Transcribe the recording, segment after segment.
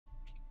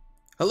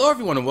Hello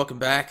everyone and welcome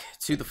back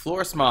to the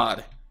Floris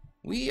mod.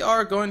 We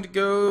are going to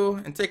go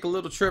and take a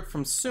little trip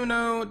from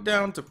Suno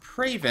down to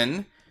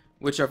Praven,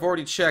 which I've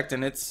already checked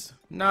and it's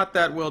not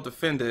that well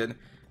defended.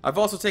 I've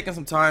also taken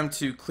some time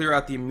to clear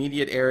out the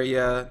immediate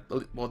area,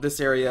 well this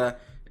area,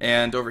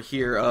 and over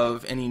here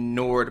of any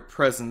Nord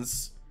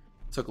presence.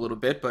 Took a little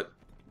bit, but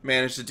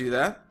managed to do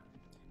that.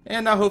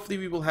 And now hopefully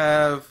we will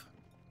have,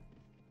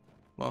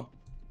 well,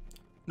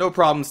 no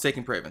problems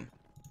taking Praven.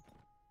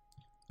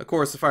 Of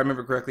course, if I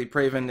remember correctly,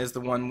 Praven is the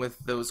one with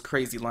those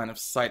crazy line of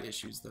sight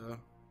issues, though.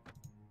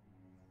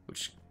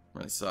 Which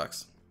really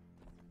sucks.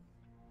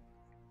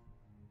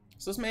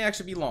 So this may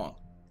actually be long.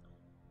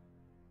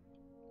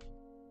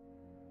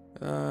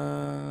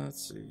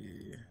 Let's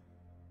see.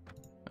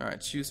 Alright,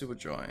 choose who would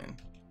join.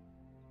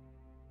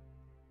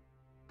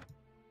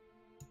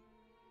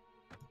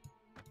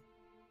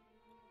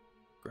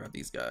 Grab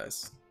these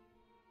guys.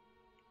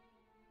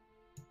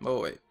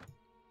 Oh, wait.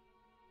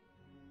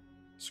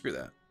 Screw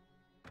that.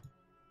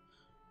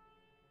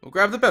 We'll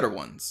grab the better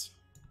ones.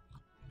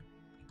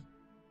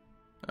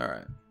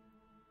 Alright.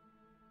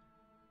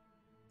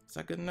 Is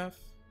that good enough?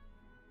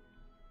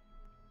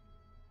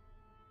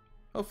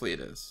 Hopefully it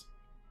is.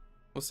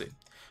 We'll see.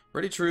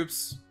 Ready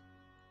troops.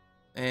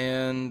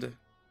 And...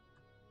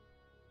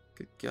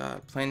 good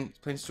God. Plain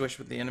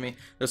situation with the enemy.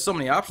 There's so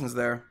many options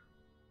there.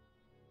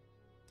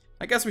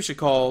 I guess we should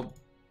call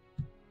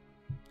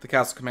the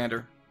castle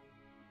commander.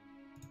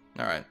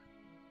 Alright.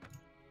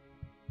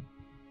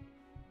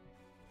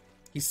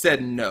 He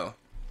said no.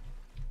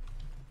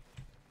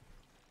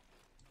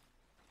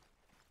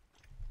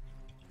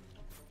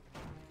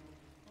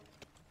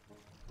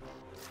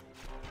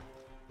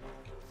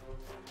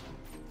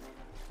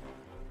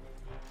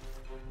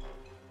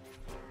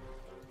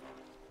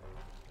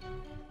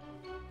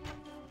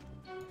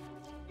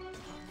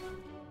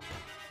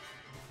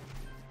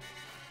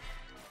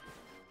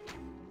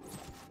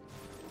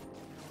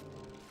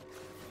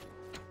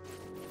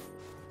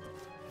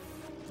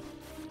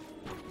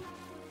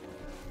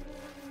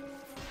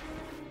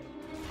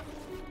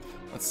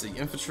 Let's see,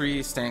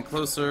 infantry, stand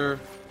closer.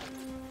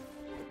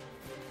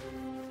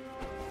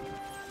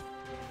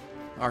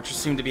 Archers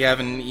seem to be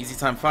having an easy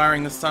time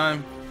firing this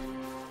time.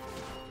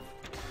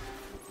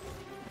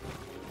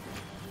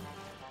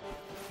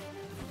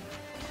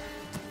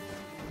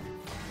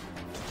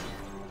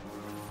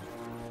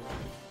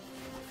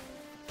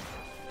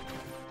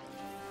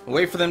 I'll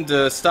wait for them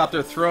to stop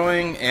their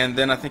throwing, and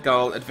then I think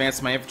I'll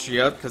advance my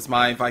infantry up, because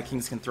my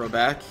Vikings can throw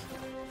back.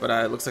 But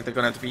it looks like they're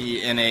going to have to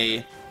be in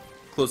a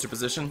closer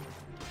position.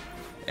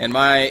 And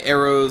my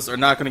arrows are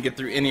not going to get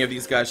through any of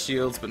these guys'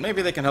 shields, but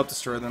maybe they can help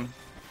destroy them.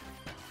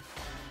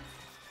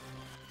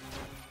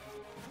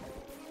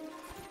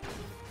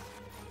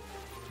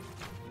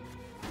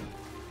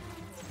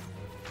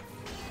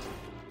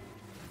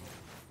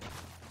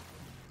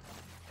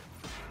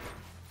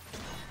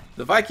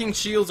 The Viking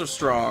shields are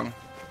strong.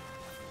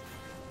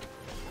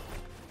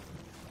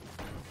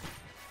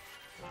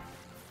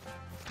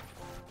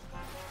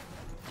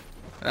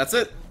 That's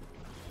it.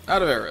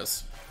 Out of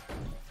arrows.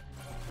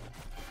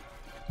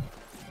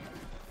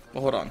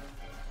 Well, hold on.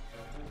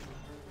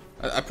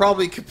 I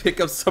probably could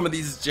pick up some of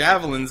these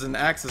javelins and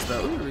axes,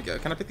 though. Ooh, here we go.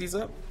 Can I pick these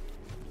up?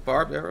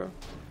 Barbed arrow.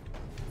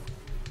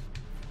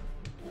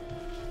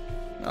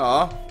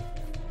 Aw.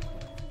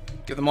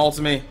 Give them all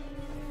to me.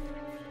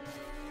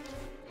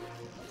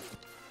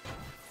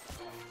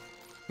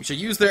 We should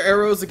use their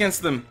arrows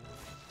against them.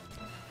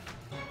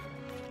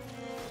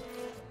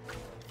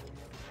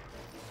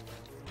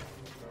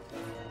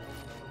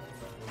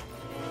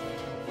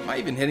 Am I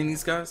even hitting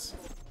these guys?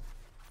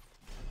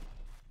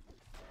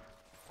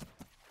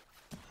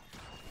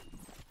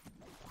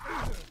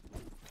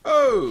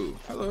 Oh,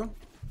 hello.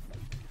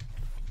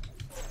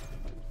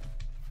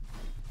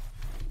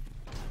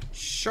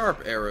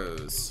 Sharp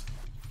arrows.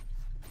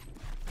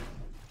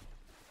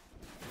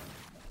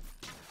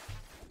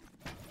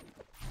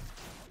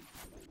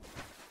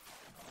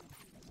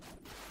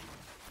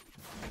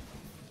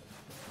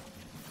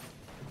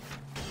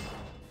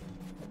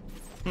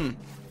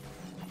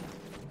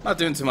 Not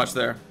doing too much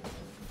there.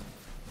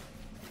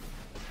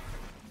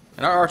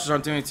 And our archers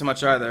aren't doing too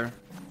much either.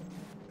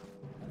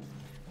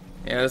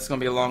 Yeah, this is gonna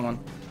be a long one.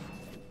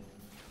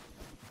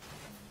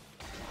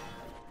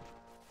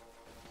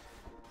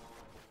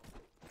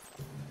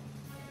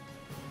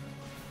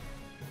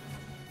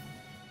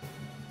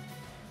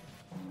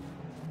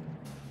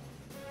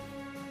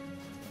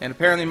 And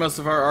apparently most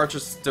of our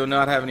archers do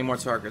not have any more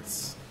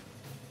targets.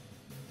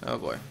 Oh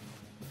boy.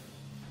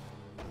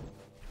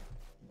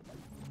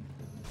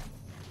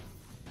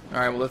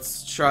 Alright, well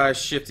let's try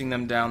shifting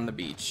them down the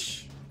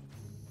beach.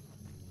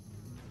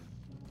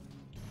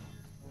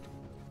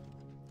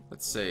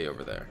 Let's say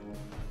over there.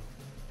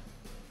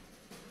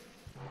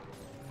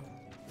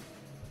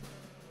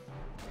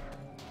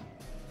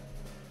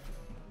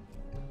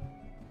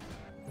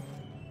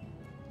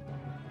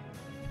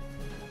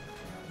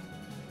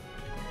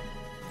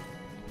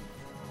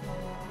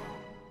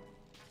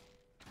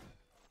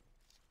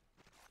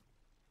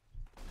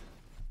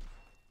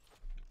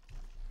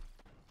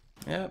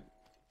 Yep.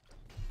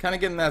 Kind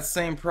of getting that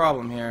same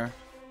problem here.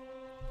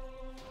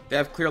 They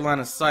have clear line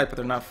of sight, but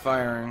they're not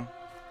firing.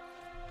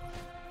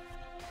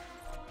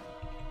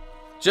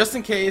 Just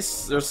in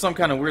case there's some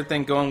kind of weird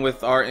thing going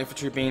with our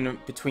infantry being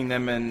between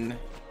them and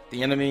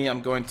the enemy,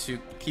 I'm going to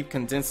keep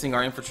condensing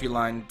our infantry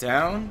line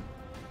down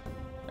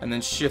and then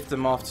shift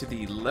them off to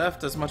the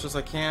left as much as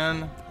I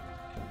can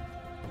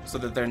so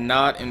that they're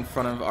not in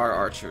front of our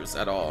archers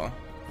at all.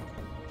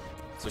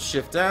 So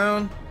shift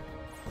down.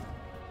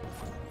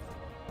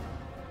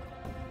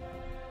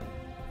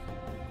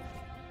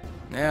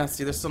 Yeah,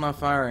 see, they're still not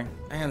firing.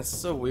 Man, it's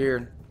so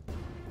weird.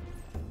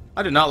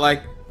 I do not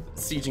like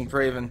sieging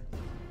Praven.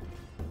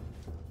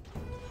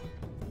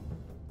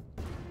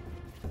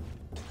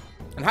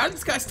 And how did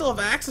this guy still have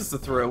axes to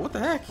throw? What the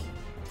heck?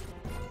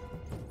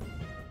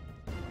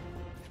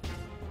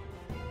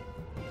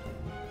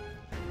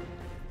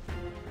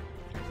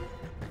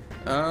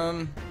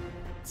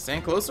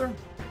 Stand closer?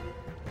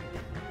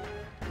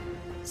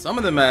 Some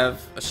of them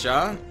have a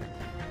shot.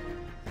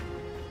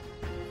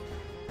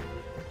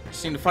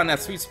 Just need to find that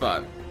sweet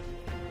spot.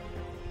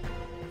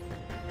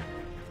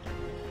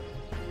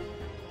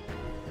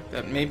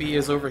 That maybe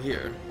is over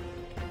here.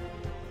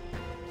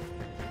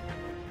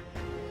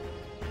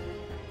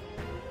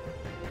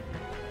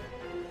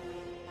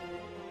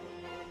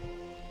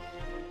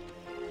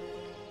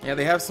 Yeah,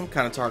 they have some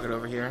kind of target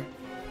over here.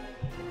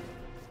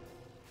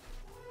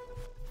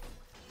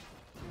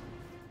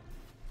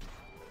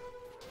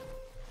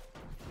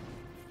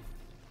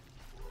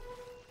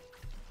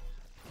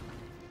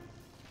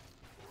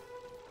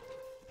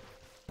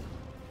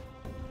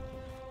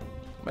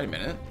 Wait a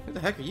minute. Who the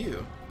heck are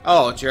you?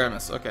 Oh,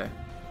 Jeremus. Okay.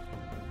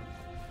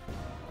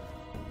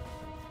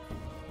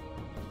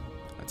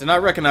 I did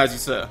not recognize you,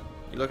 sir.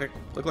 You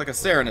look like a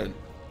Serenid.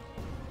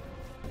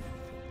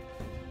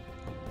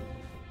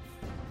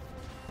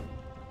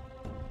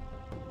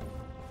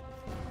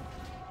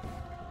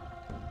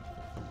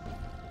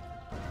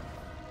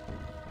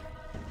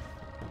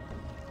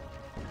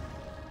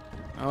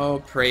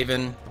 Oh,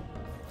 Praven.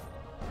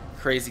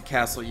 Crazy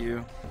castle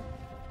you.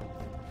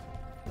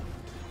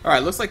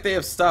 Alright, looks like they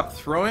have stopped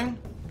throwing.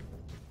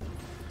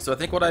 So I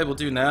think what I will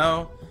do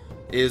now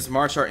is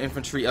march our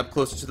infantry up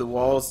closer to the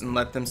walls and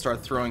let them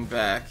start throwing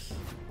back.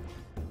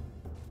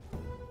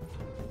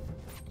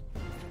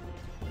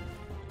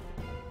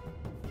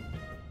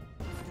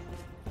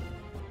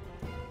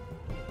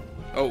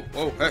 Oh,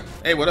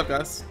 hey, what up,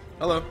 guys?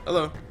 Hello,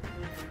 hello.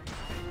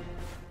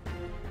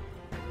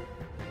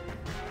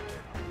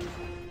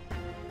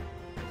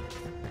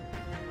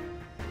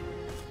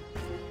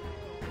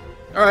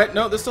 Alright,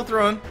 no, they're still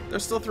throwing. They're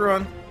still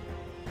throwing.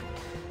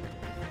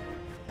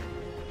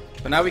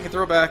 But now we can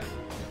throw back.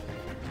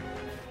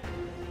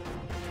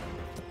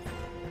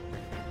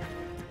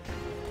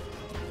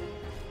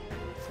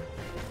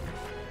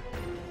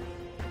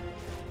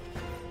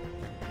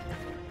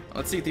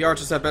 Let's see if the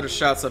archers have better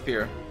shots up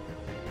here.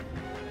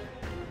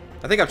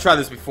 I think I've tried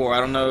this before. I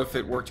don't know if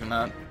it worked or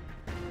not.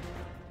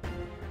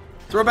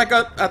 Throw back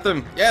up at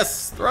them.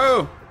 Yes,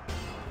 throw.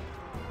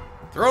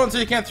 Throw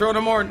until you can't throw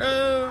no more.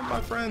 No, my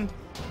friend.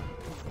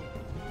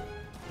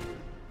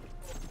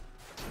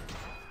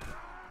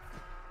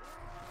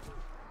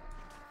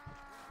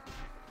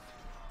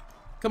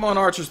 Come on,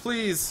 archers,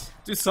 please.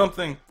 Do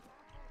something.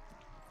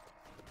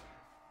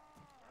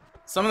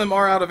 Some of them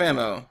are out of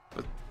ammo,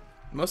 but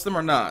most of them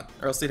are not,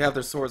 or else they'd have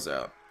their swords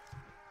out.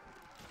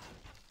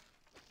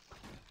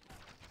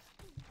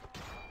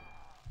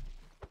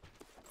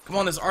 Come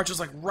on, this archer's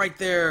like right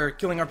there,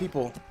 killing our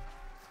people.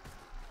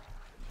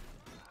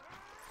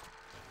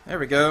 There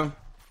we go.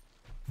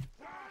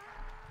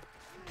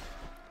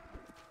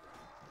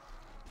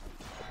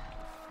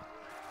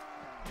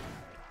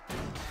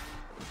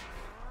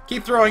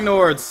 Keep throwing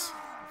nords.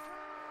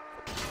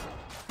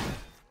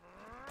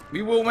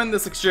 We will win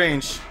this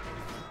exchange.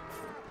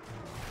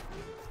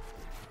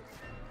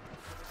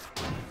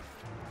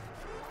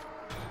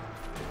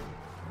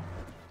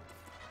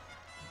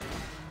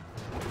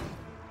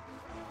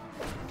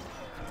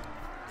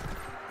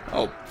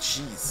 Oh,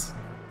 jeez.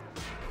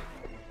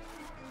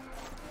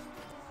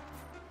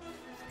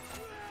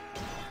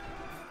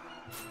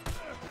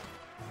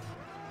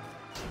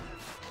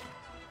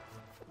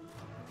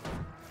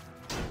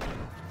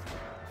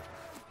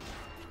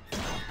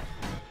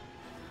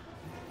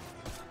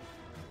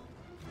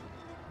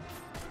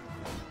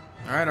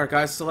 Alright, our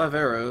guys still have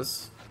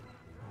arrows.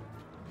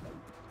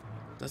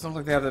 Doesn't look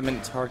like they have that many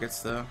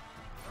targets, though.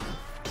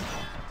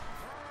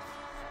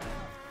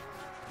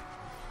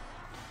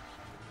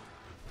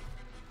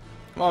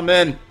 Come on,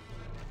 men!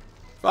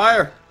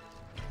 Fire!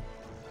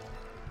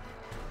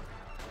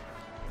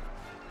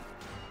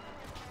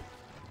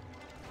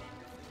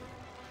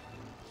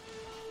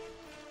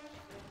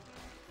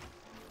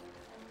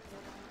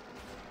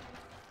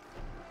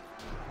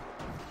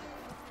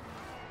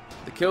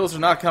 The kills are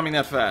not coming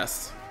that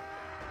fast.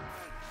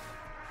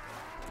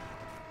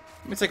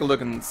 Let me take a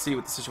look and see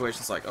what the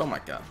situation's like. Oh my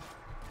god.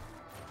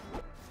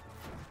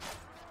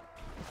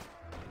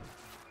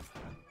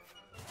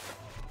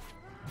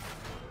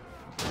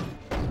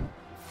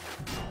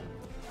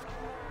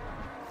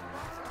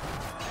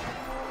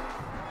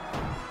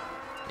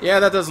 Yeah,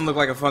 that doesn't look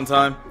like a fun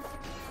time.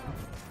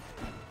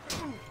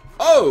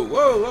 Oh,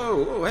 whoa,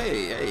 whoa, whoa,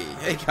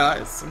 hey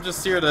guys. I'm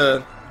just here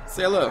to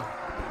say hello.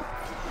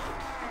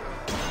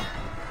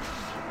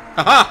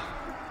 Haha!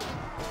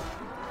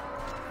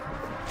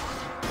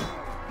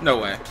 No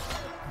way.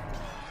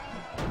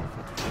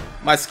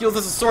 My skills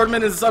as a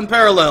swordman is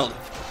unparalleled.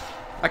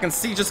 I can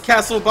siege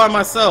castle by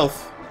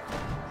myself.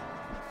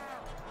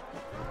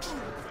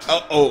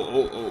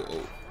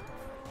 Oh.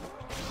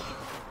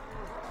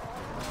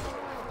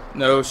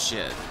 No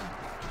shit.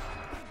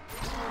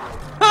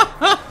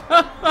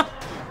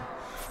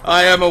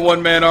 I am a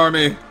one-man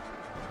army.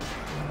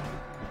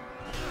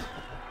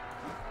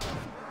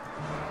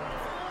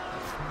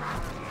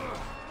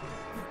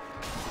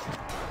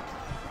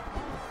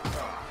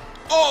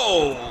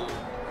 Oh!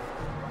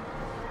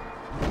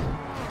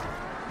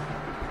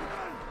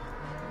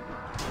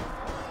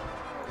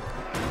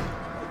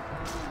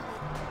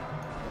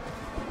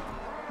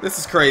 This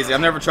is crazy.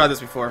 I've never tried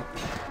this before.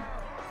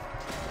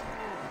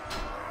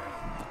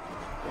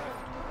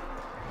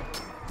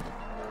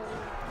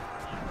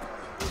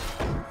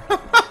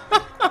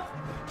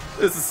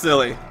 This is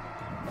silly.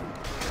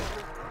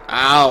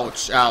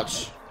 Ouch,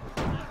 ouch.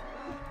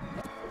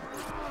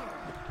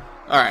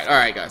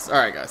 Alright, guys.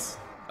 Alright, guys.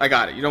 I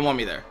got it. You don't want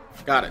me there.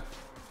 Got it.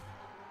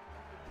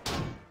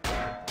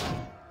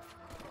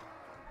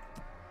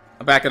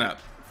 I'm backing up.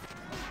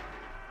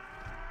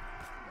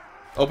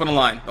 Open a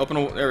line. Open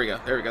a... There we go.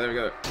 There we go. There we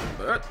go.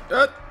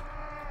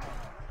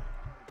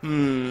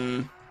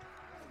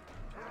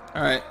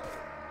 Alright.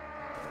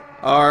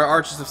 Our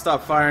archers have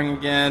stopped firing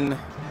again.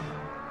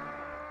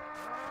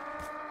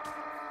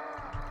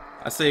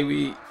 I say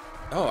we...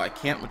 Oh, I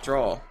can't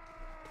withdraw.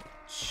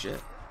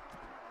 Shit.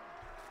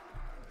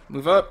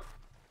 Move up.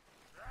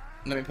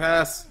 Let me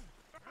pass.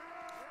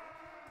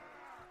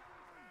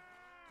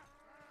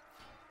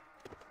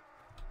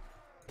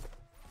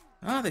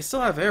 Ah, they still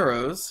have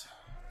arrows.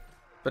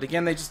 But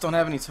again, they just don't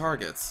have any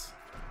targets.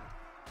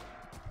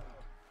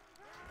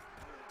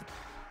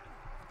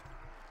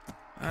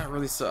 That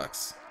really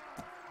sucks.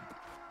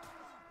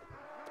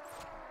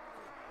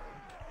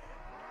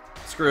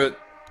 Screw it.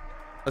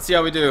 Let's see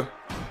how we do.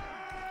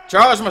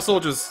 Charge, my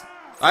soldiers!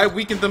 I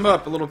weakened them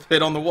up a little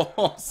bit on the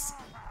walls.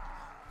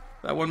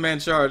 That one-man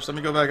charge. Let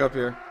me go back up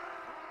here.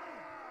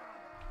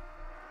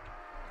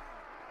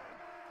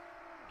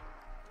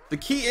 The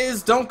key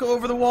is don't go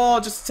over the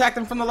wall. Just attack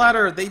them from the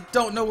ladder. They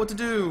don't know what to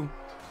do.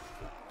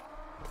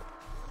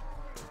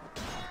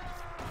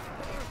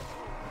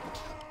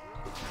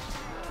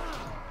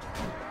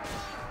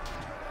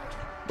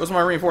 Where's my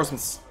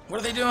reinforcements?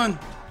 What are they doing?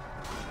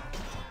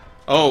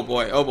 Oh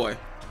boy, oh boy.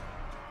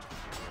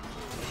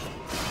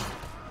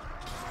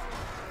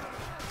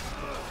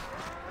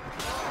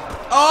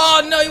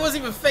 Oh no, he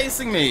wasn't even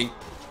facing me.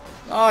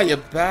 Oh, you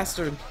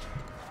bastard.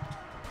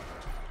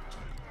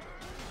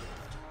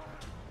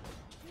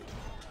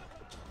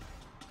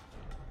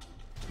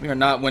 We are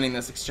not winning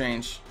this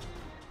exchange.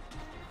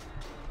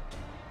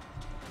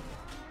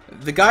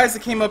 The guys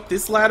that came up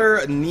this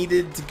ladder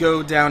needed to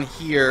go down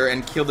here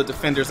and kill the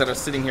defenders that are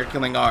sitting here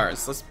killing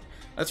ours.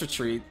 Let's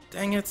retreat.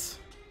 Dang it.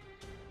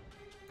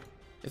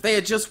 If they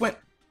had just went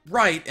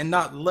right and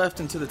not left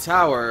into the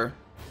tower,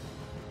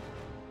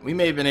 we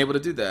may have been able to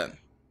do that.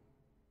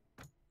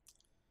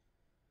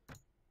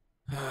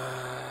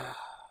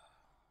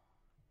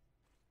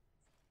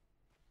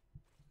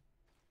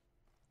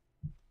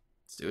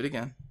 Let's do it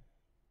again.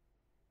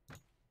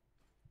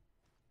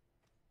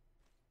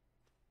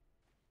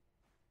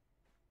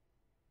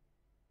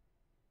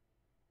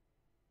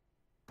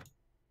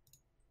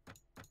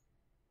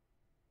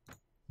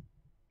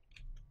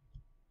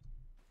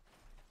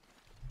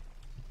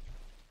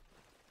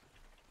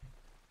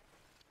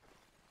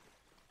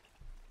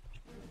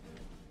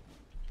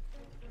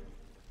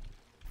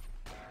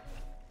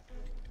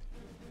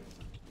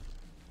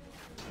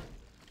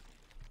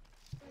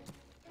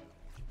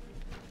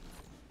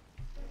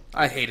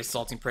 I hate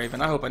assaulting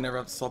Praven. I hope I never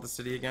have to assault the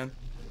city again.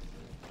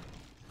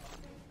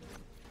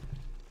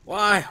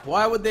 Why?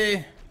 Why would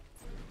they?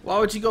 Why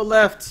would you go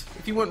left?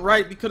 If you went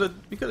right, we could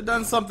have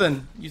done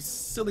something. You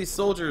silly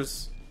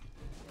soldiers.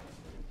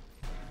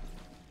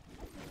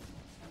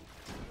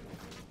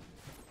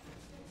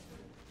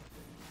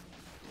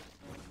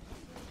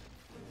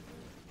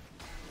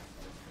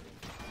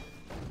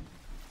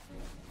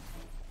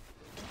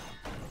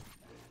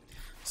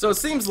 So it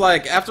seems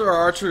like after our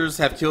archers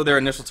have killed their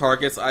initial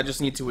targets, I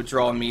just need to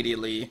withdraw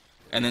immediately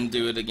and then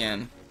do it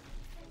again.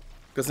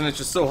 Because then it's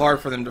just so hard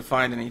for them to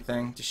find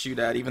anything to shoot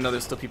at, even though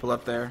there's still people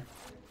up there.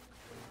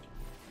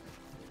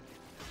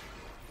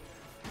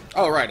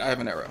 Oh, right, I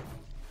have an arrow.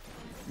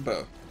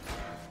 Bow.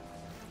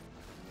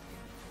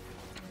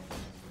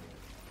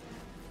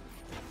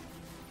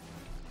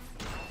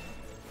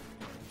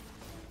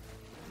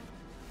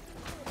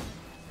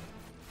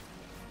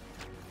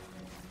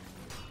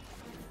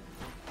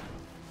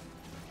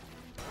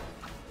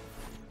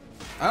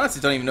 I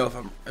honestly don't even know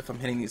if I'm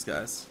hitting these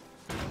guys.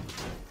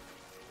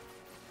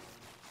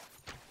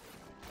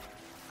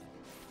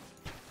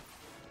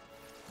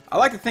 I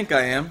like to think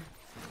I am.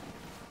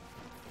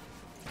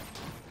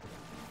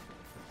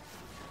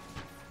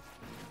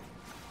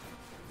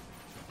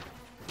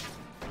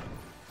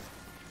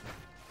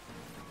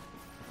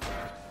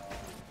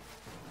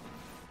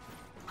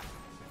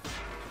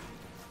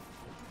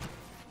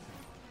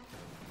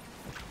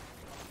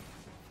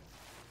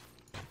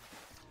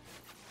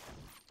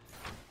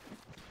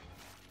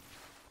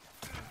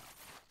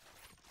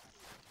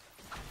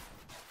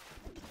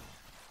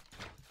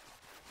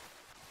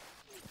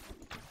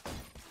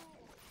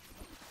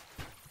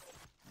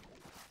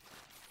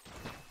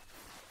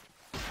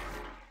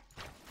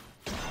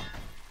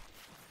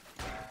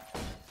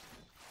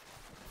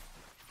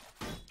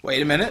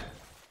 Wait a minute.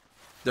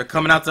 They're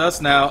coming out to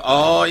us now.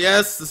 Oh,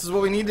 yes. This is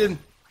what we needed.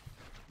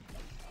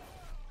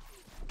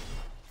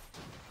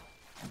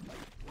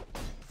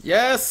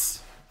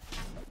 Yes.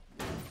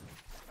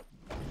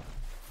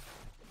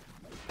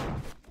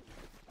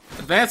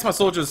 Advance, my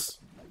soldiers.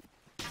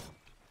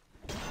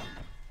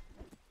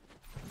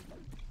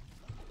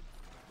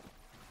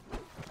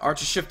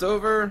 Archers shift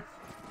over.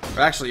 Or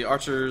actually,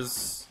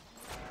 archers...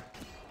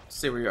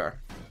 Stay where you are.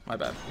 My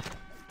bad.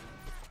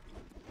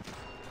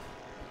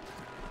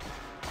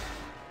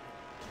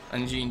 I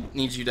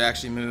need you to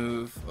actually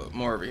move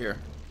more over here.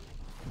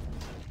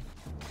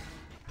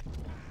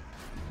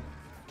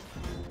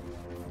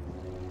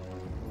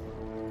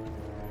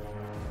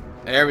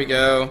 There we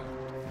go.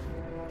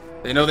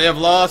 They know they have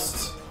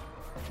lost.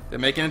 They're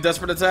making a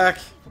desperate attack.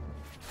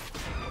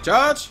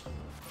 Charge!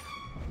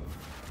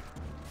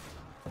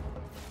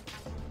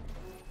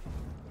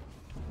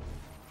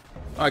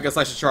 Oh, I guess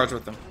I should charge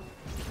with them.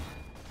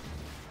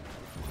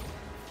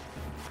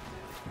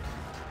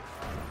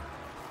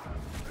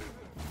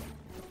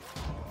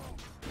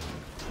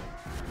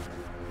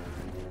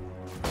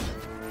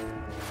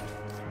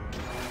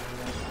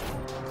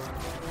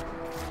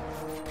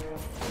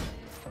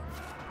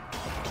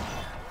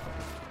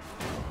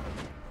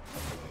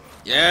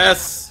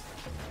 Yes!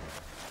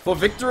 For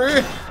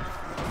victory!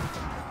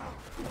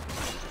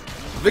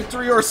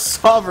 Victory or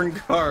sovereign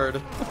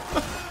card.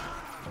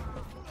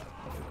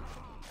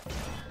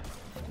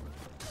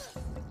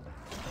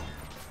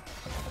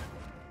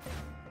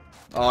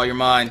 Oh, you're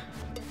mine.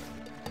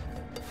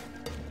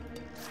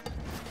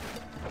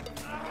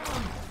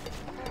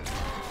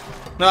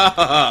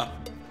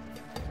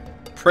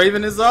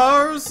 Praven is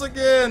ours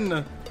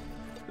again!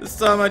 This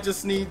time I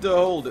just need to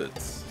hold it.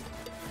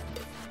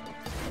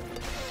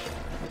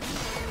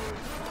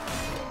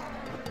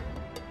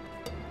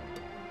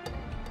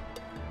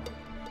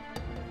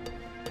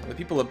 The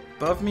people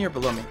above me or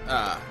below me?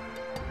 Ah.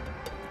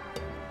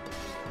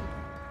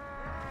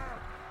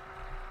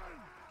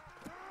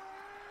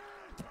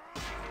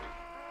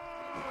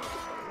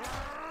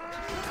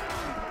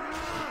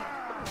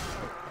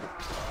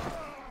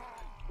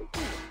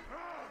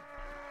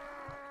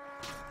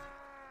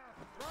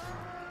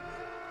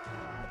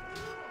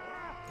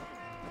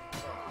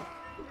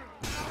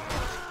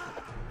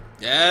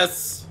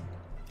 Yes!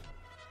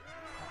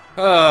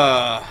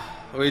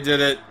 We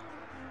did it.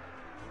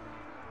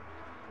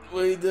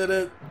 We did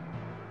it.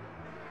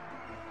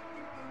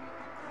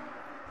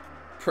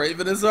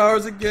 Praven is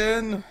ours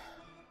again.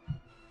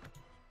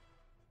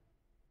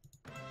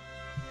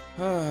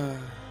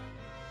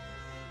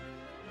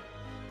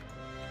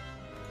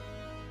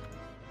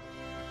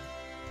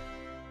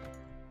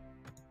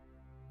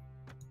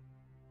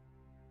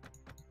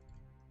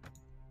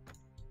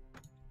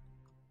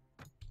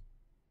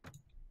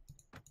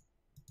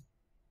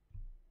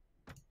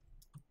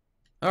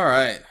 All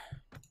right.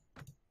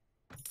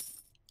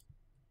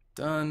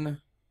 Done.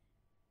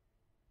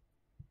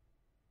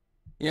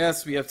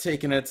 Yes, we have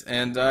taken it,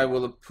 and I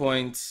will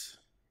appoint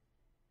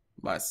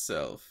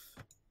myself.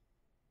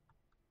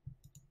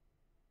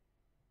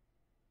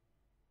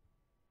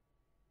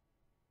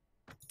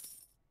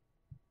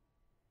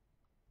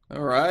 All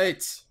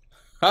right.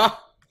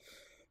 Ha!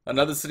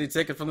 Another city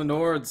taken from the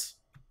Nords.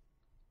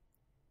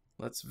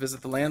 Let's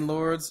visit the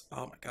landlords.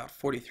 Oh my god,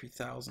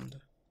 43,000.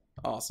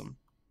 Awesome.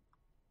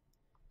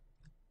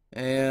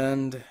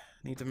 And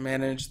need to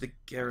manage the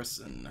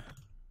garrison.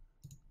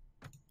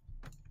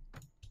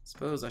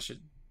 Suppose I should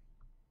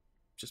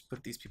just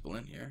put these people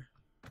in here.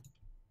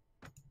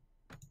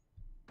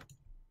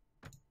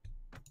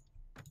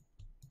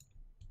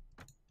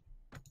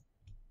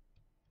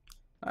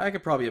 I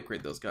could probably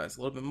upgrade those guys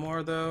a little bit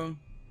more though.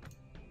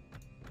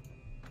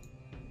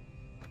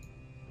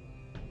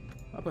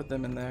 I'll put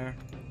them in there.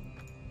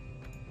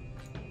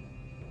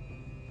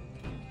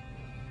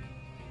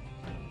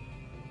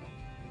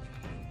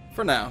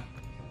 For now.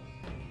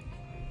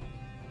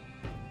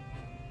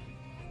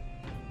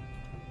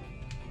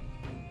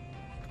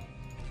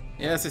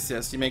 Yes, yes,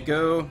 yes. You may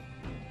go.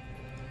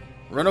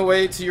 Run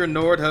away to your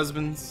Nord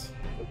husbands.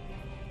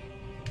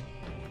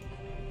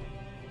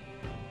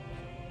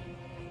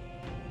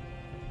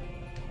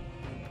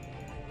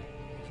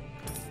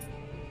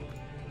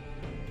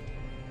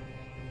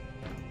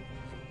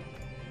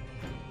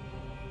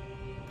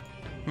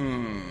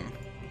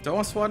 Don't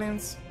want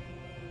Swatians?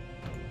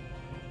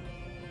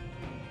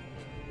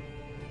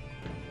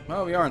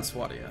 Well, we are in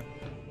Swatia.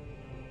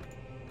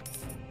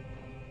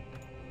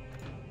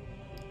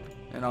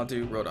 And I'll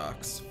do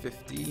Rhodox.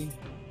 50.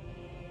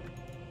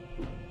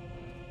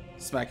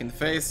 Smack in the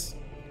face.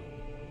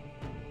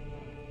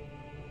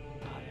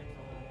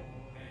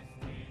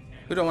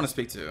 Who do I want to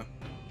speak to?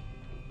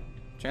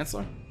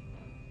 Chancellor?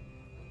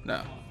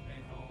 No.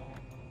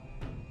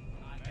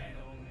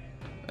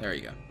 There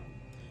you go.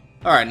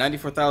 Alright,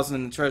 94,000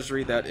 in the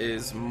treasury. That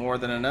is more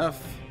than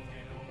enough.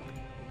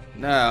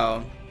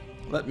 Now,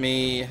 let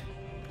me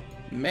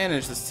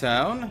manage this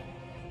town.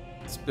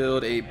 Let's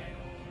build a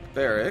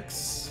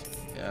barracks.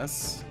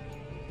 Yes.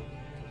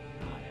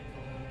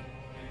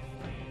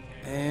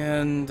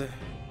 And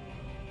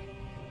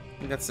I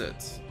think that's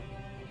it.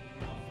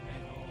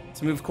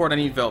 To move court, I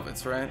need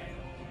velvets, right?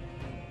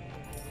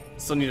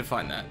 Still need to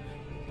find that.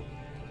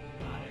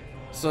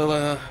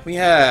 So we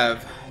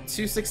have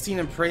 216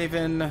 in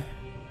Praven.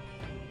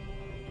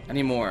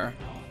 Any more?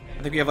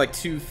 I think we have like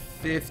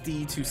 250,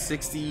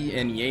 260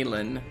 in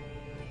Yalen.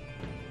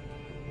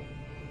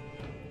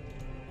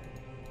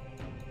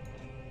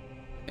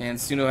 And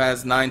Suno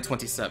has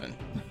 927.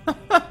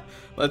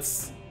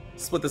 Let's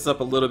split this up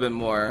a little bit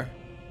more.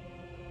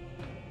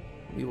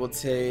 We will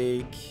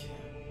take...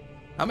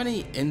 How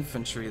many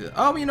infantry?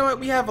 Oh, you know what?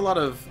 We have a lot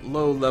of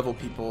low-level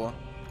people.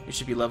 We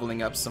should be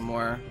leveling up some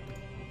more.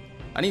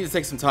 I need to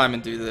take some time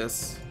and do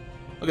this.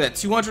 Look at that,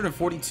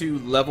 242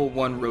 level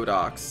 1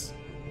 Rhodoks.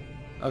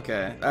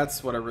 Okay,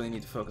 that's what I really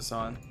need to focus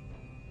on.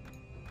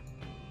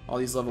 All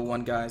these level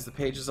 1 guys. The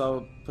pages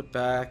I'll put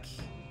back.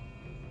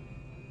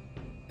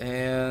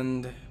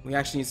 And we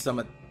actually need some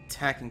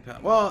attacking power.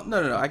 Well,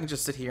 no. I can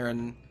just sit here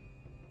and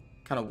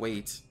kind of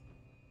wait.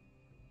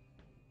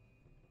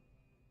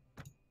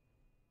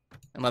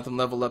 And let them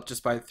level up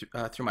just by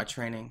through my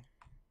training.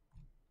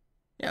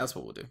 Yeah, that's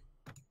what we'll do.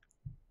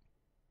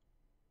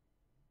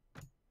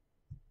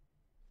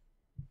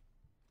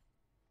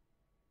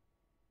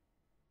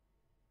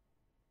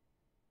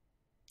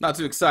 Not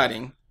too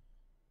exciting,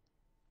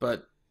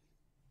 but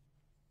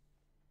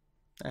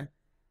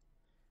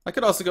I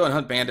could also go and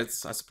hunt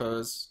bandits, I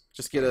suppose.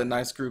 Just get a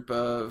nice group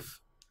of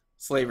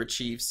slaver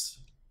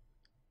chiefs.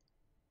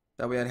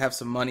 That way I'd have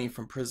some money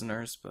from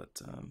prisoners,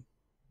 but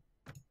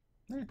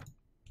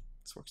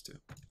this works too.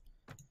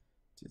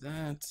 Do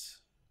that.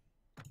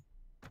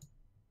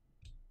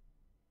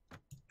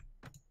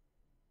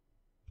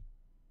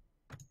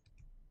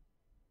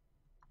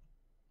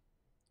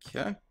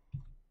 Okay.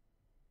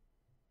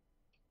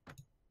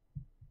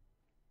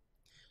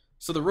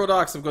 So the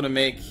Rhodoks I'm going to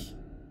make...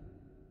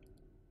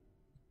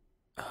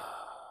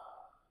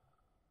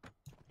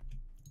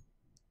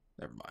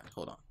 Never mind.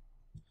 Hold on.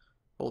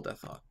 Hold that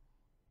thought.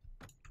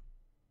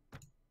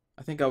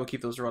 I think I will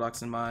keep those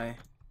Rhodoks in my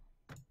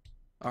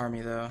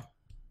army, though.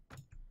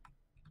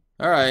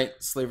 Alright,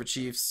 Slaver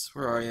Chiefs.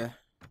 Where are you?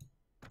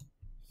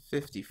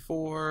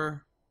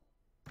 54.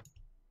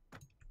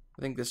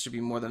 I think this should be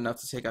more than enough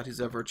to take out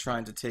who's ever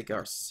trying to take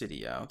our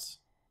city out.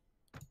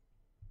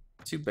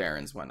 2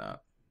 barons, why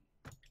not?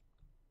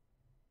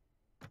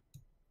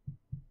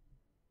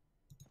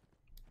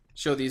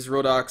 Show these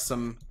Rhodoks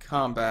some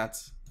combat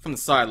from the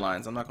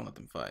sidelines. I'm not gonna let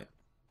them fight.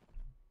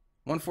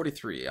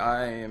 143.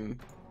 I am...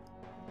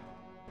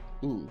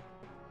 Ooh.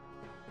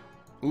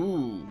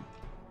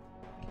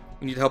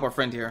 We need to help our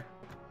friend here.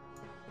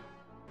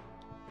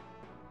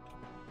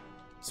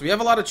 So we have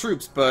a lot of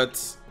troops,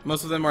 but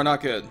most of them are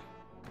not good.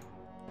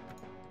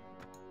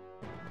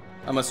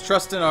 I must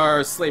trust in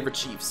our slaver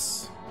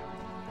chiefs.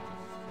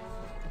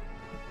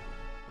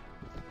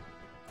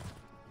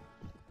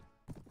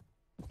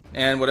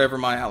 And whatever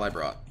my ally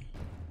brought.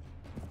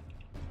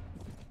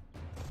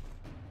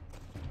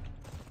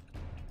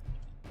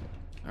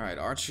 Alright,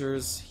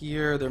 archers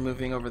here. They're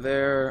moving over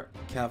there.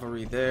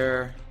 Cavalry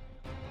there.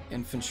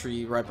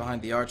 Infantry right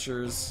behind the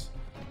archers.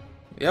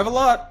 We have a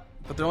lot,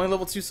 but they're only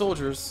level 2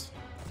 soldiers.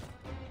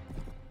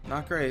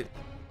 Not great.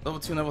 Level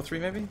 2 and level 3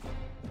 maybe?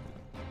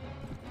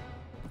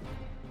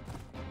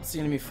 What's the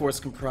enemy force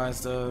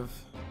comprised of?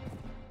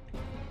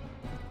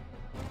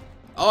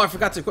 Oh, I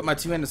forgot to equip my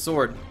 2-handed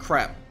sword.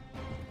 Crap.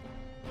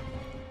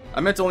 I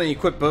meant to only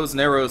equip bows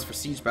and arrows for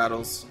siege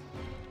battles.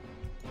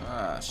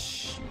 Ah,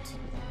 shoot.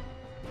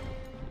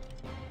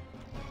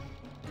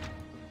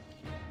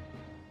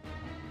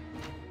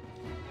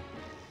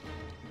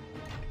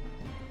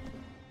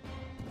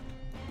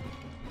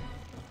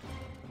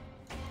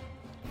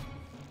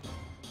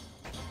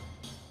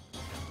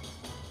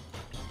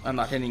 I'm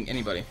not hitting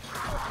anybody.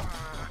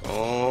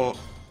 Oh.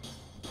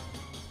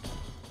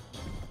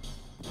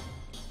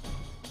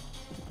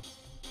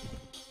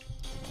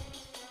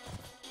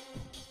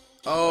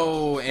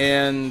 Oh,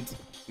 and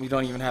we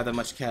don't even have that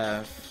much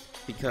cav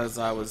because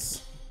I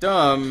was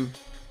dumb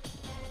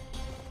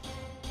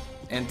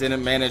and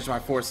didn't manage my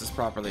forces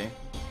properly.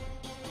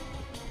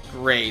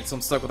 Great, so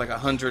I'm stuck with like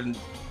 100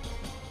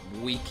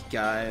 weak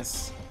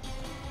guys.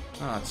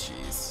 Oh,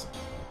 jeez.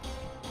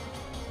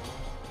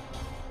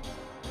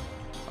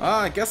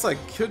 I guess I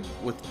could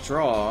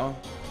withdraw.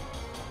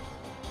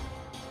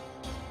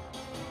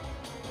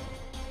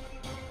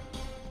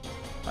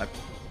 I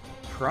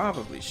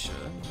probably should.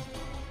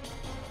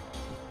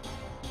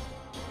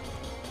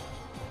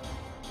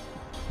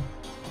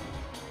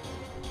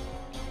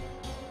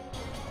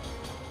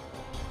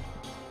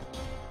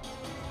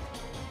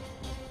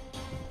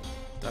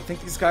 Do I think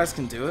these guys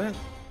can do it?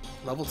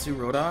 Level 2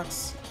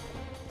 Rhodoks?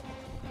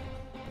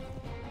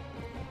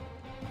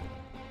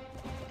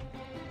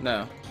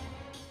 No.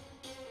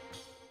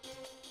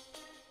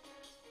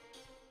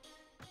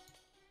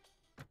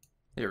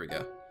 Here we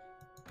go.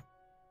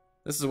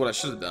 This is what I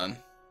should have done.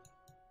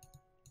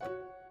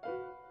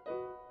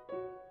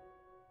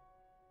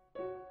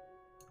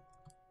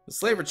 The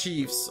Slaver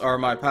Chiefs are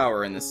my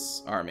power in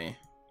this army.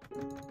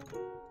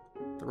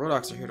 The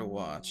Rodox are here to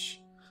watch.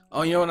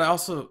 Oh, you know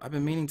what? I've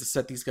been meaning to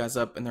set these guys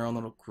up in their own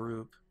little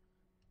group.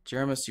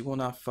 Jeremus, you will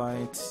not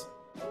fight,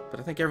 but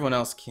I think everyone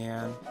else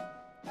can.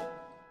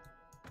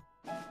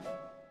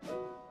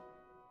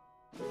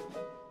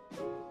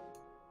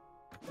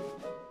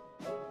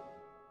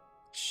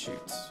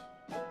 Shoot.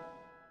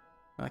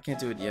 I can't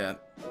do it yet.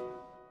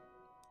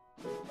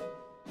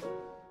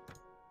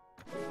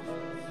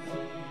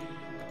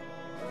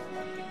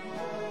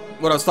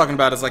 What I was talking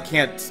about is I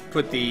can't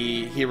put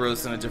the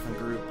heroes in a different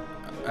group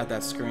at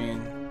that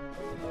screen.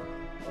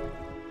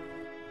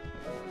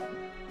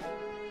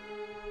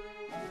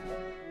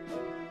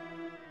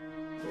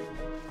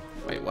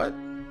 Wait, what?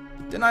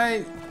 Didn't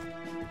I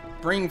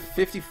bring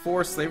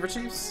 54 Slaver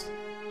Chiefs?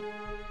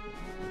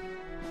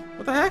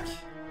 What the heck?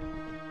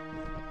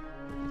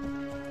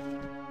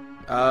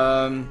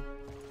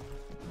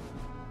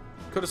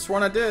 Could have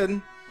sworn I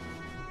did.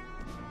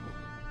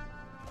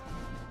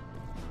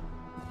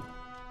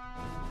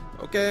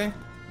 Okay.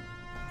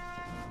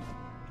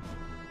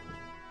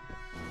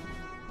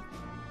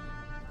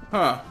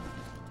 Huh.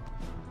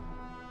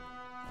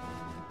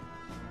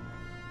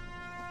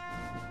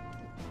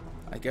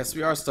 I guess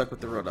we are stuck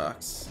with the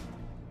Rodox.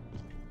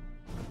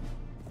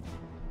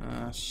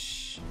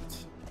 Shit.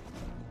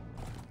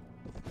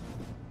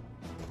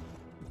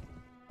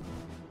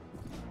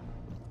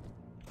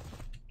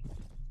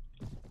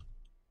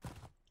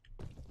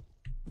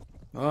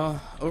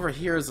 Well, over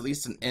here is at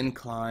least an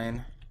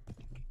incline,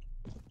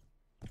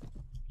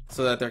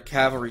 so that their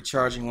cavalry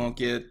charging won't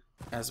get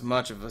as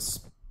much of a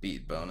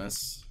speed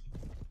bonus.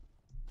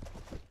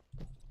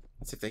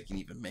 Let's see if they can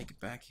even make it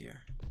back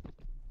here.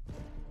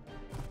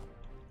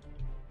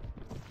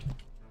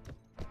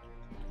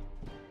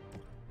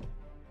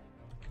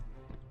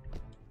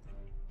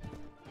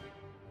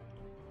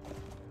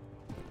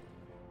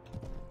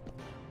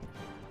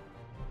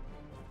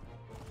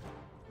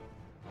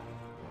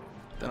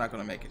 They're not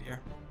gonna make it here.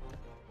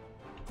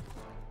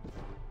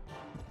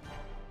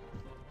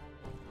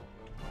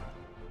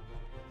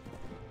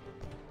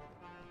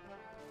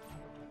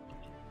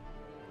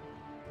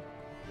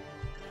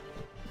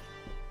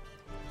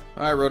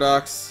 Alright,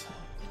 Rodox.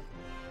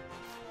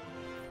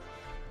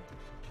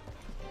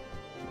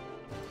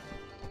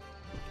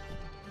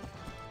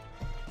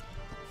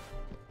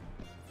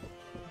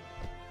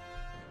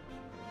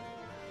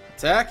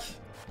 Attack.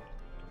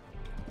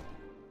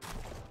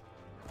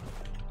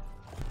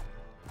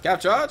 Cap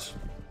charge.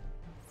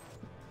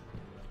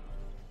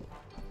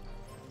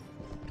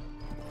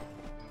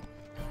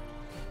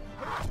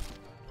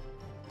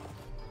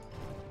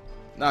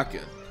 Not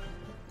good.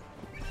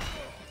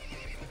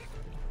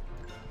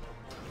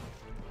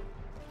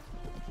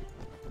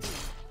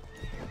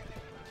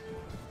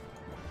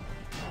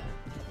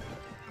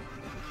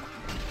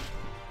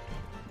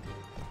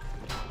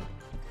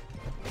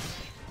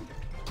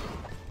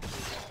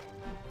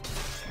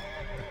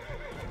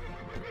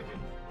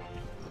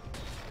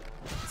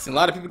 Seen a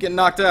lot of people getting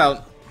knocked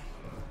out.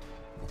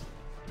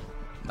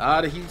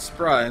 Not a huge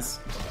surprise.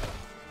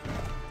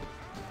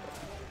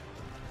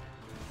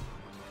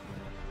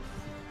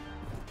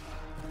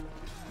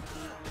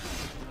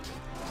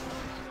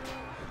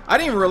 I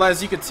didn't even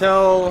realize you could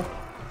tell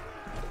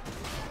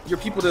your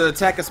people to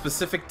attack a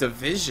specific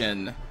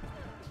division.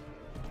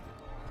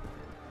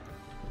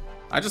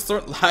 I just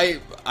thought,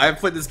 I've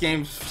played this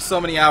game for so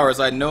many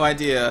hours, I had no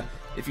idea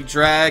if you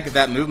drag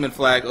that movement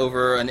flag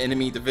over an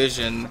enemy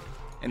division,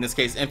 in this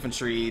case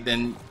infantry,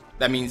 then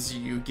that means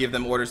you give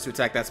them orders to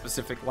attack that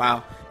specific.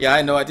 Wow. Yeah, I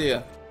had no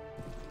idea.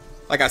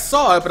 Like, I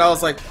saw it, but I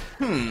was like,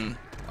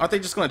 aren't they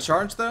just going to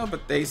charge though?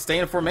 But they stay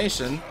in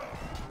formation,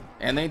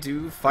 and they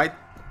do fight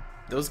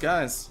those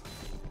guys.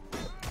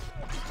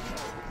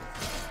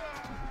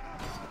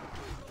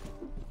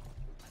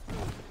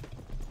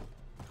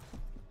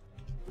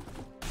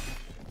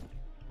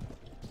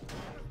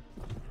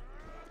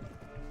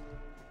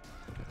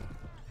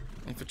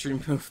 Infantry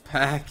move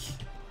back.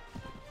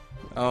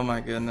 Oh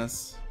my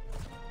goodness.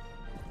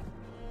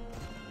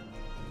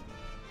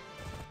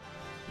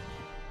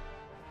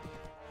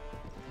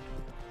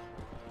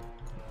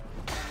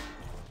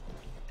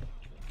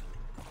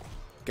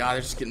 God,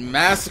 they're just getting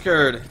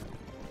massacred.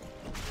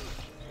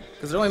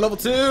 Because they're only level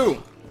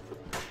 2.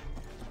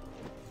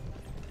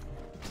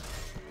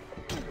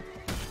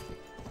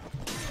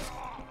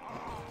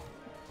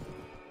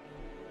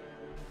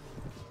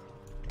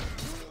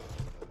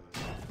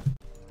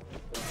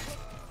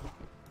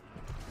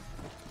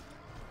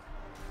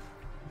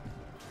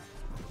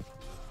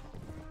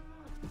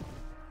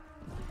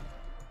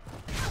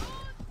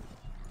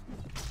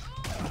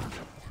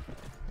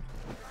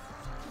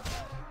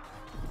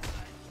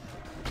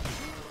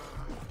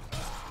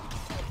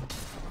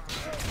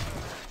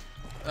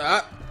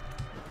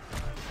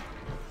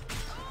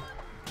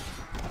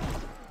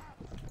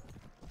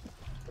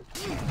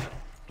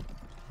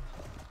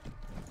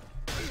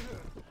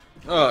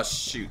 Oh,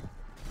 shoot.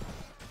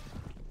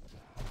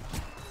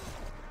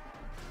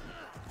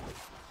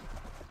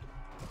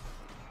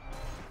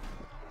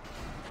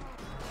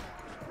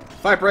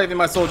 Fight Praven,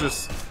 my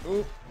soldiers.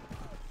 Ooh.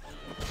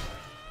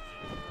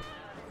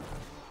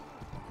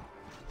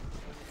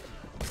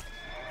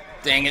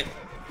 Dang it.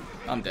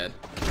 I'm dead.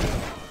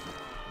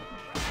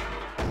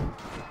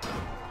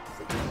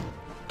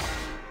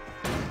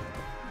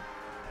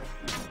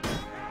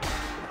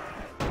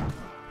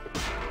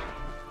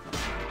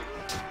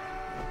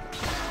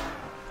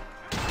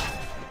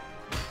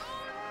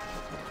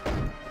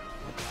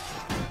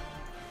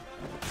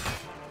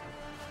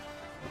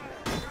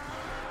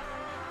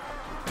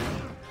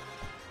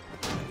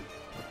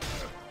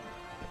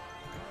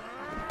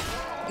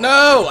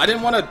 No! I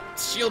didn't want to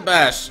shield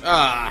bash.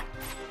 Ah.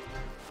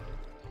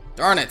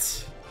 Darn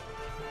it.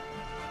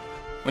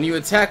 When you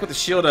attack with the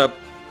shield up,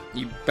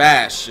 you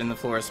bash in the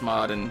Floris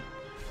mod, and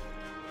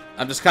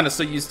I'm just kind of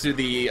so used to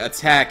the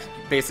attack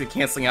basically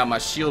canceling out my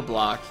shield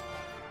block.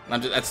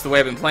 And that's the way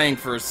I've been playing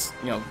for,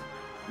 you know,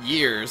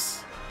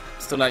 years.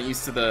 Still not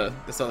used to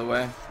this other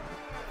way.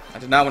 I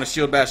did not want to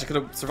shield bash. I could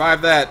have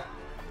survived that.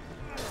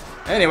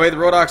 Anyway, the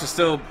Rodox are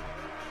still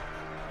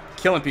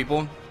killing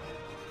people.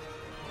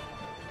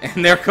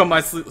 And there come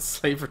my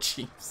slaver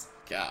chiefs.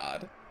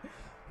 God.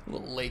 A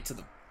little late to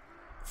the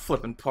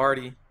flippin'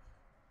 party.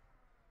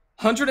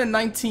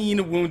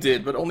 119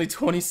 wounded, but only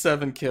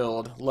 27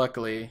 killed,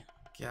 luckily.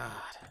 God.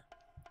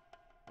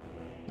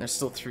 There's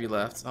still 3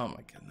 left. Oh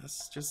my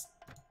goodness. Just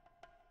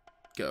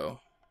go.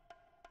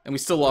 And we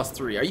still lost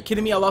 3. Are you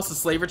kidding me? I lost the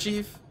slaver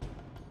chief?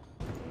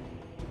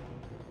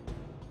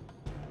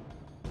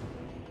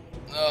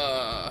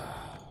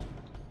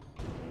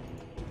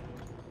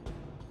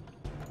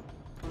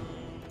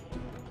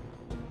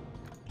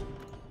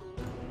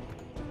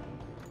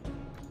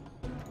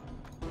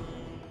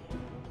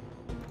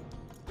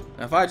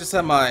 Now, if I just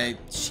had my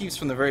chiefs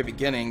from the very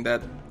beginning,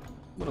 that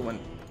would have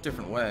went a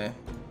different way.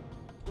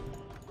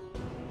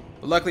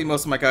 But luckily,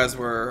 most of my guys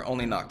were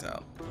only knocked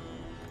out.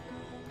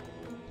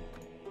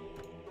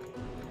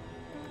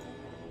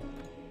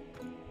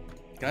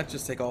 Can I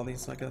just take all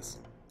these, I guess?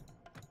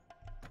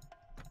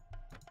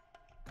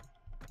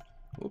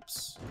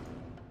 Whoops.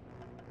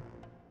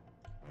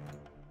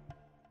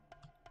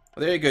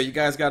 Well, there you go. You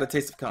guys got a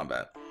taste of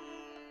combat.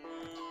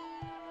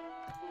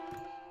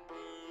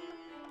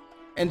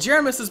 And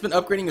Jeremis has been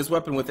upgrading his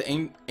weapon with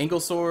the Angel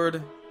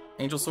Sword,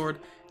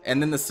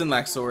 and then the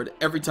Sinlac Sword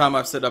every time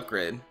I've said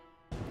upgrade.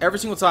 Every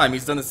single time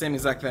he's done the same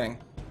exact thing.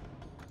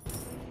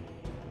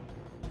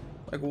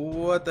 Like,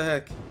 what the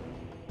heck?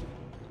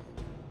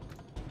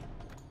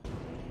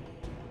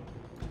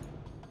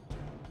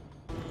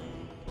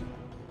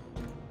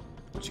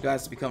 Want you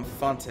guys to become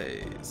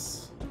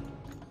Fontes.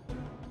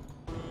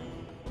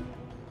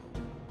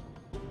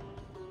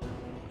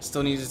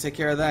 Still need to take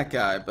care of that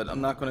guy, but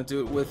I'm not going to do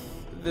it with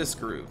this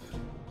group.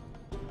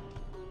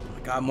 I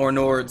got more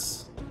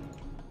Nords.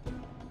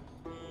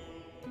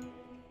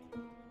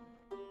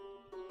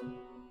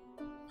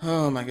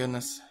 Oh my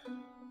goodness.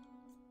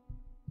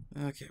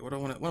 Okay, what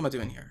am I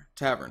doing here?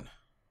 Tavern.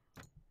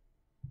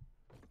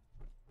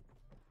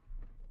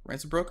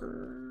 Ransom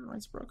broker?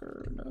 Ransom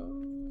broker?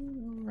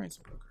 No,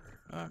 ransom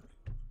broker.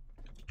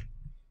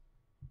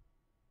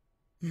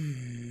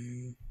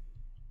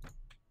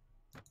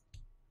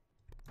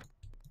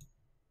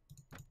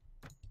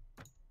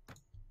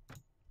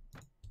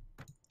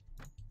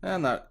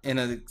 I'm not in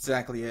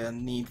exactly a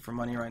need for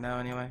money right now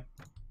anyway.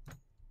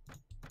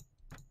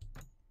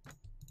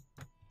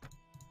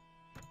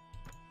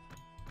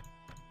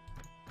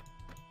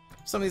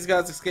 Some of these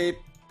guys escape.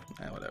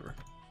 Whatever.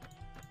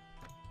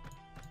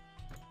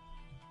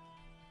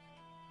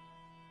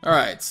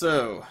 Alright,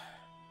 so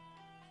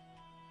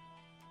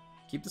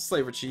keep the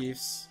slaver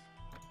chiefs.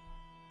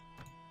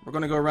 We're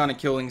gonna go around and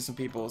killing some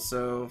people,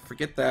 so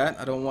forget that.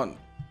 I don't want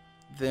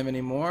them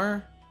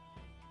anymore.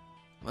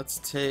 Let's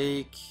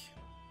take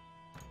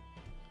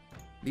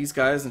these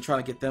guys and try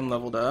to get them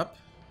leveled up.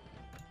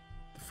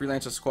 The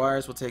Freelancer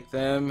Squires, will take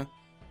them,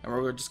 and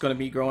we're just going to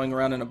be going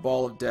around in a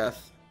ball of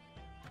death.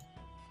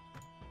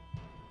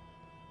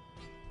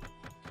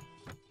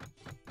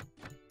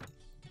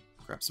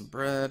 Grab some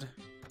bread,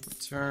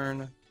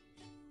 return.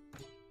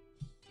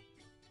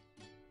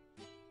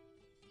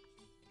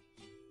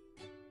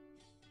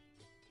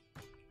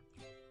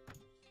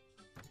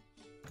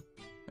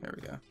 There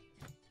we go.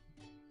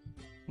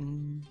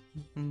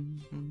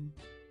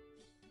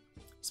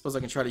 Suppose I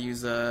can try to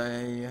use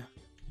a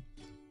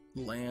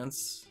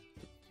lance,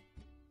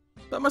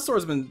 but my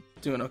sword's been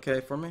doing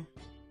okay for me,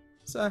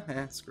 so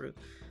screw it.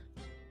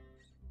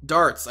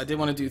 Darts. I did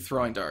want to do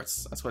throwing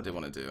darts. That's what I did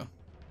want to do.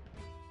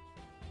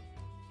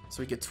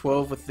 So we get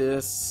 12 with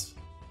this.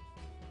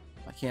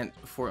 I can't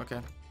before. Okay,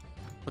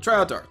 we'll try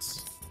out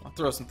darts. I'll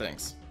throw some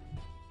things.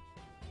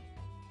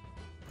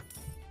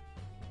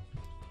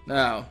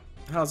 Now,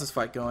 how's this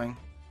fight going?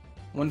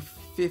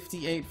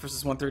 158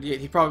 versus 138.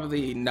 He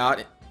probably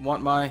not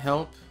want my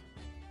help.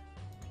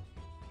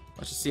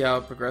 Let's just see how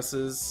it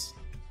progresses.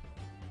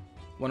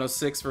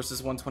 106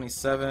 versus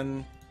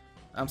 127.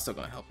 I'm still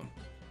gonna help him.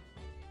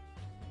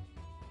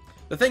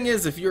 The thing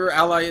is, if your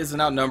ally isn't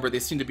outnumbered, they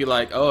seem to be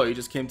like, oh, you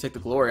just came to take the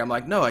glory. I'm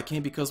like, no, I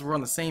came because we're on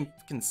the same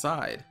fucking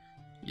side.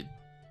 You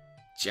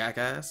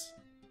jackass.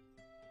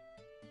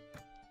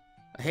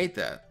 I hate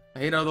that. I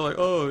hate how they're like,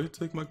 oh, you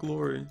take my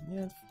glory.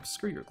 Yeah,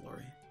 screw your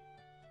glory.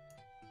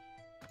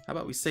 How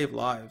about we save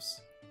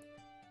lives?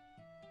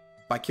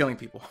 By killing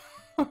people.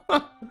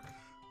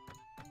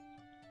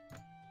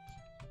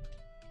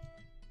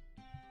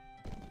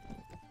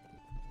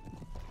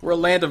 We're a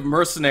land of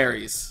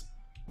mercenaries.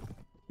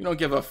 We don't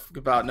give a f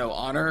about no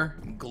honor,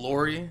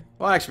 glory.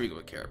 Well, actually, we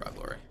would care about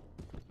glory.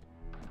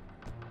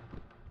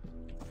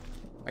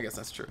 I guess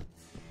that's true.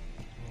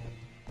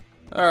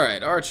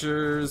 Alright,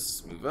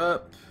 archers, move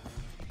up.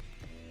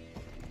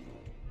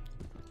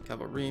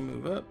 Cavalry,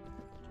 move up.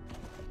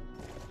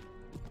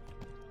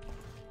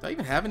 Do I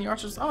even have any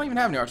archers? I don't even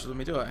have any archers with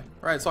me, do I?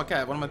 Right, it's all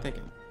cav. What am I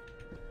thinking?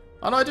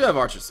 Oh, no, I do have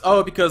archers.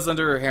 Oh, because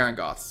under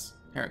Harengoths.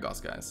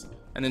 Harengoths, guys.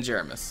 And then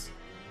Jeremis.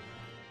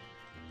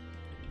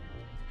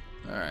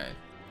 Alright.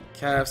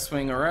 Cav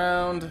swing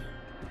around.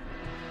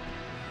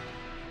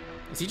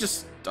 Is he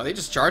just... Are they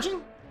just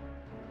charging?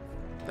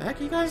 What the heck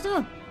are you guys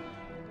doing?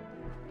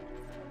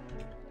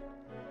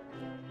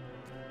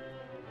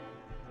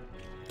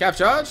 Cav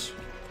charge?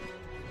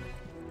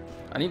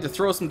 I need to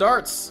throw some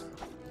darts.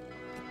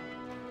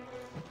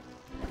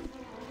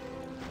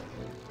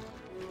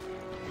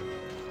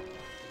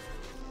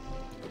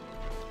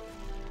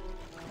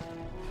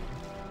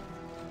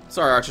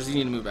 Sorry, archers, you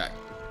need to move back.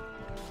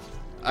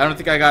 I don't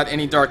think I got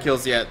any dart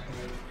kills yet.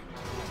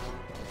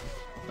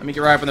 Let me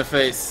get right up in their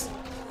face.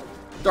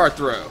 Dart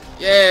throw.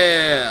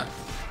 Yeah!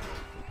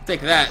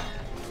 Take that.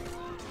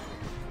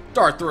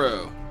 Dart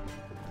throw.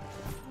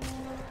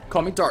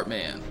 Call me Dart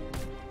Man.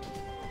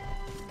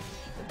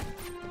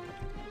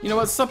 You know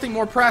what? Something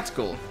more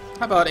practical.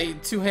 How about a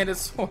two-handed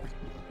sword?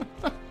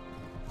 I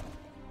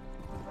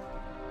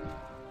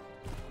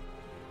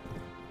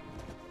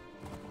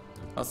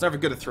was never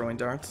good at throwing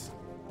darts.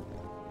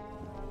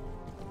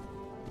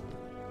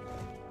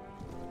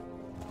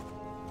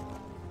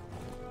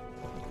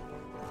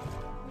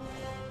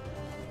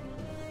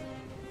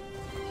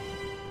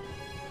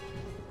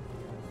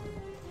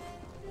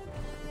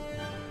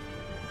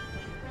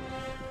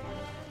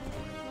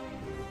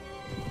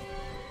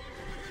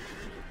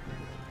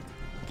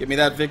 Give me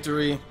that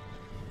victory.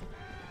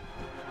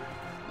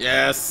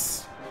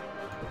 Yes.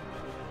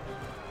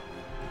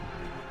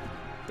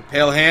 The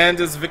Pale Hand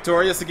is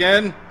victorious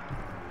again.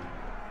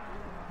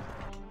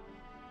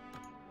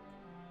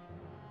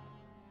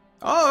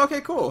 Oh,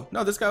 okay, cool.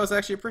 No, this guy was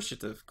actually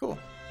appreciative. Cool.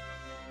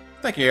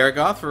 Thank you,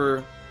 Aragoth,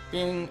 for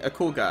being a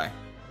cool guy.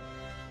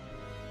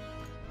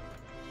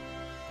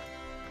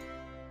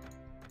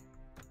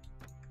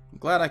 I'm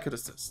glad I could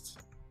assist.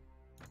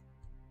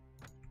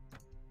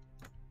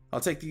 I'll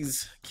take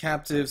these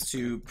captives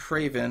to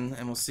Praven,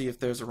 and we'll see if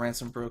there's a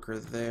ransom broker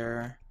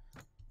there.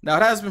 Now,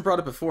 it has been brought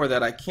up before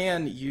that I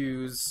can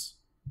use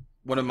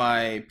one of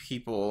my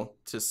people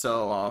to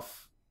sell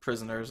off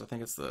prisoners. I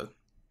think it's the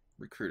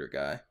recruiter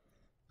guy.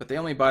 But they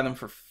only buy them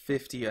for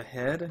 50 a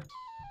head.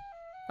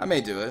 I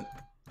may do it,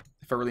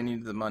 if I really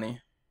needed the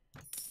money.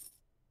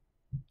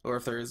 Or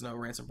if there is no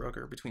ransom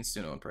broker between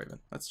Suno and Praven.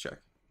 Let's check.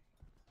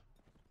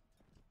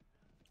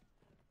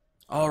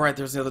 Alright,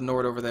 there's the other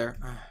Nord over there.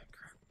 Ah,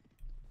 crap.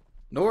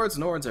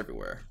 Nords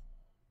everywhere.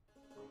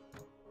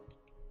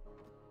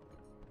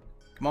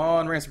 Come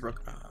on, ransom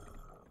broker. Ah,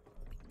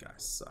 you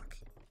guys suck.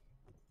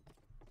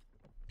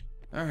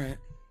 Alright.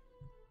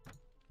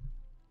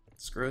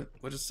 Screw it.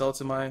 We'll just sell it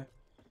to my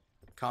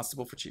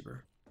constable for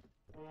cheaper.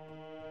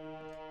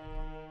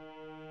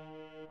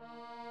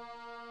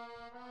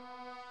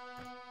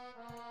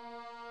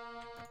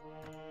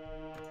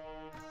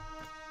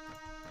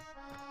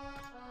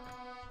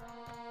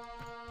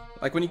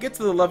 Like, when you get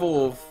to the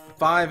level of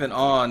 5 and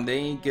on,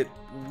 they get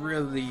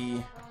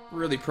really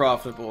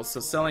profitable.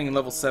 So selling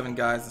level 7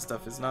 guys and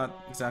stuff is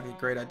not exactly a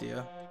great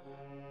idea.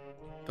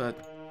 But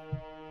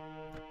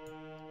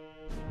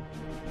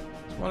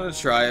just wanted to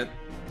try it.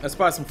 Let's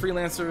buy some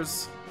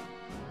freelancers.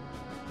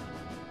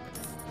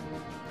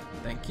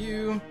 Thank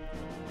you.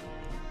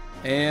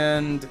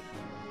 And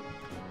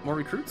more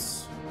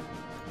recruits.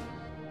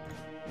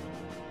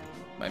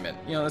 I meant,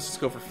 you know, let's just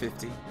go for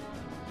 50.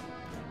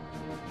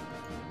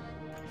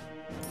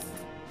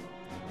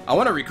 I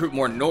want to recruit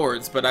more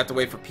Nords, but I have to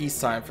wait for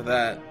peacetime for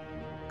that.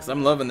 Because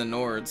I'm loving the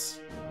Nords.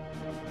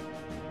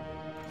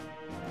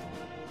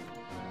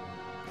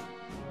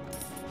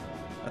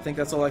 I think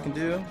that's all I can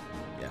do.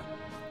 Yeah.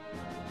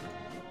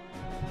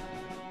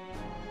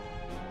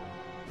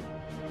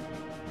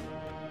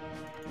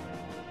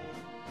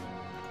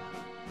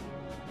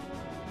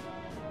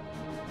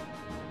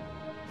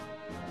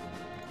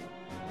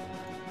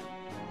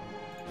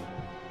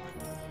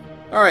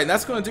 Alright,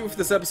 that's going to do it for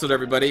this episode,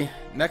 everybody.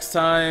 Next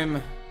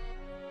time...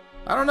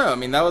 I don't know, I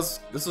mean, this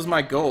was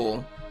my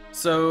goal.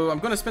 So I'm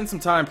going to spend some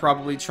time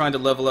probably trying to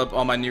level up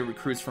all my new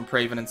recruits from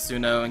Praven and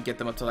Suno and get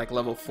them up to like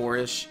level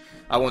 4-ish.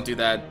 I won't do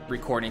that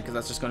recording because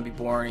that's just going to be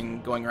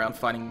boring, going around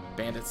fighting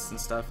bandits and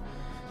stuff.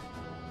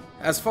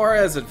 As far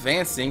as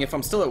advancing, if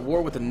I'm still at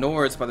war with the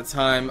Nords by the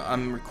time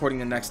I'm recording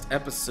the next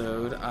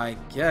episode, I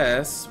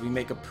guess we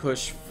make a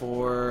push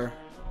for...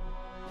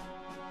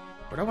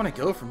 Where do I want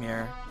to go from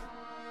here?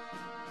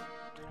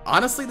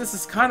 Honestly, this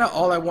is kind of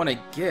all I want to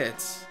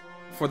get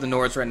for the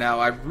Nords right now.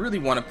 I really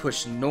want to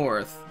push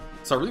north.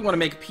 So I really want to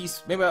make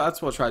peace. Maybe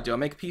that's what I'll try to do. I'll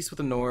make peace with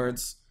the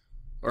Nords.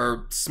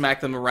 Or smack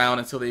them around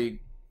until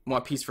they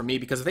want peace from me.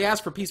 Because if they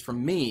ask for peace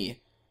from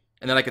me,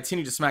 and then I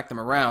continue to smack them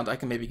around, I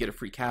can maybe get a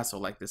free castle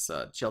like this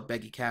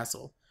Jelbegi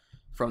castle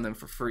from them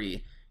for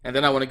free. And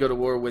then I want to go to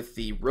war with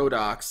the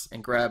Rodox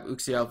and grab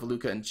Uxial,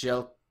 Veluca, and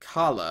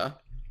Jelkala.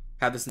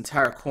 Have this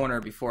entire corner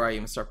before I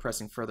even start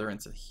pressing further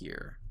into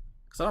here.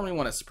 Because I don't really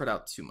want to spread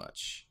out too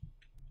much.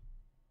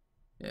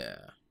 Yeah.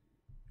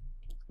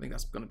 I think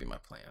that's going to be my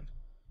plan.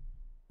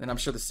 And I'm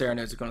sure the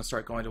Serenodes are going to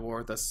start going to war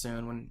with us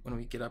soon when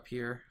we get up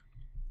here.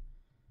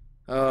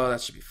 Oh,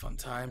 that should be fun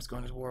times,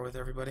 going to war with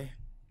everybody.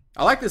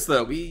 I like this,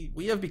 though. We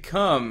have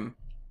become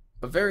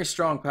a very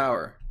strong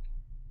power.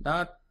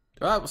 Not...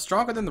 Well,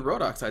 stronger than the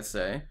Rodox, I'd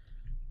say.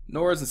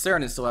 Nords and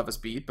Serenodes still have us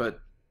beat, but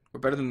we're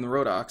better than the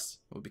Rodox.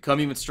 We'll become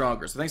even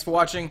stronger. So thanks for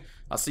watching.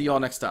 I'll see you all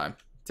next time.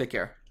 Take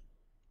care.